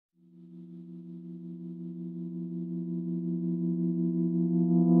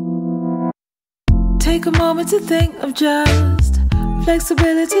Take a moment to think of just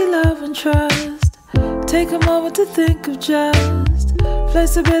flexibility, love, and trust. Take a moment to think of just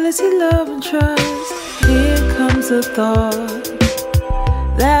flexibility, love, and trust. Here comes a thought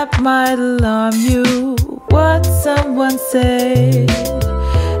that might alarm you. What someone said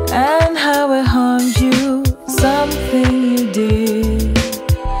and how it harmed you. Something you did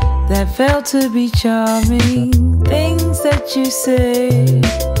that felt to be charming. Things that you say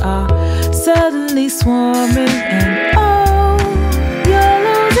are suddenly swarming. And oh, you're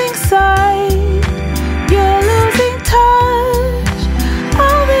losing sight, you're losing touch.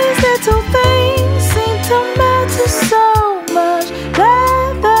 All these little things seem to matter so much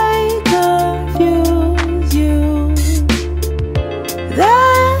that they confuse you,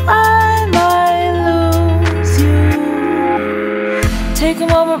 that I might lose you. Take a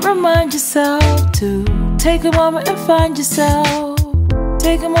moment, remind yourself to take a moment and find yourself.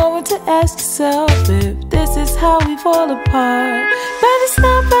 Take a moment to ask yourself if this is how we fall apart. But it's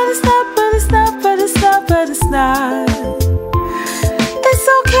not, but it's not, but it's not, but it's not, but it's not. It's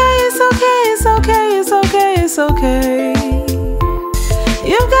okay, it's okay, it's okay, it's okay, it's okay.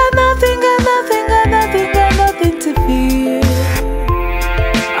 You've got nothing, got nothing, got nothing, got nothing to fear.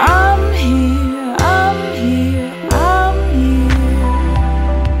 I'm here, I'm here, I'm here.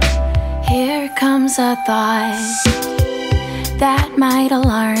 Here comes a thought that might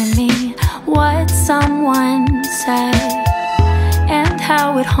alarm me. What someone said and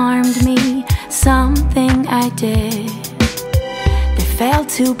how it harmed me. Something I did that failed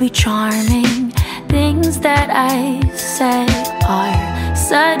to be charming. Things that I said are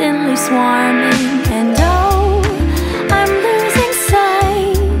suddenly swarming. And oh, I'm losing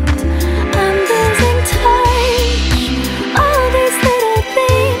sight, I'm losing touch. All these little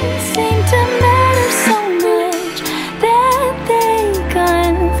things seem to matter so much that they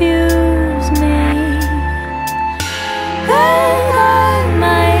confuse me, that I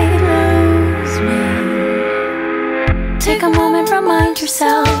might lose me. Take a moment, remind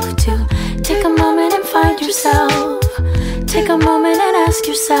yourself to take a moment and find yourself. Take a moment and ask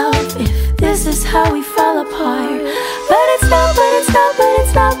yourself if this is how we fall apart. But it's not, but it's not, but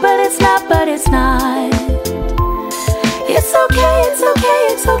it's not, but it's not, but it's not. It's okay, it's okay,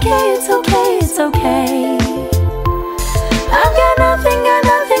 it's okay, it's okay, it's okay. I've got nothing, got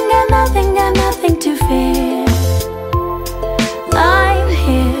nothing, got nothing, got nothing to fear. I'm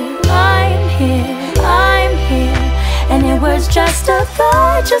here, I'm here, I'm here. And it was just a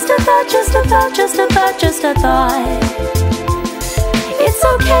thought, just a thought, just a thought, just a thought, just a thought. It's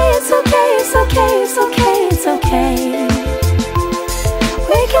okay, it's okay, it's okay, it's okay, it's okay.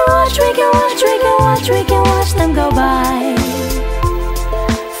 We can watch, we can watch, we can watch, we can watch them go by.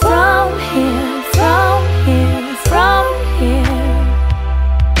 From here, from here, from here.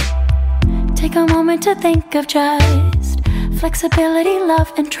 Take a moment to think of just flexibility,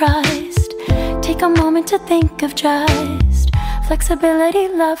 love, and trust. Take a moment to think of just flexibility,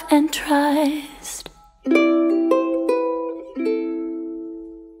 love, and trust.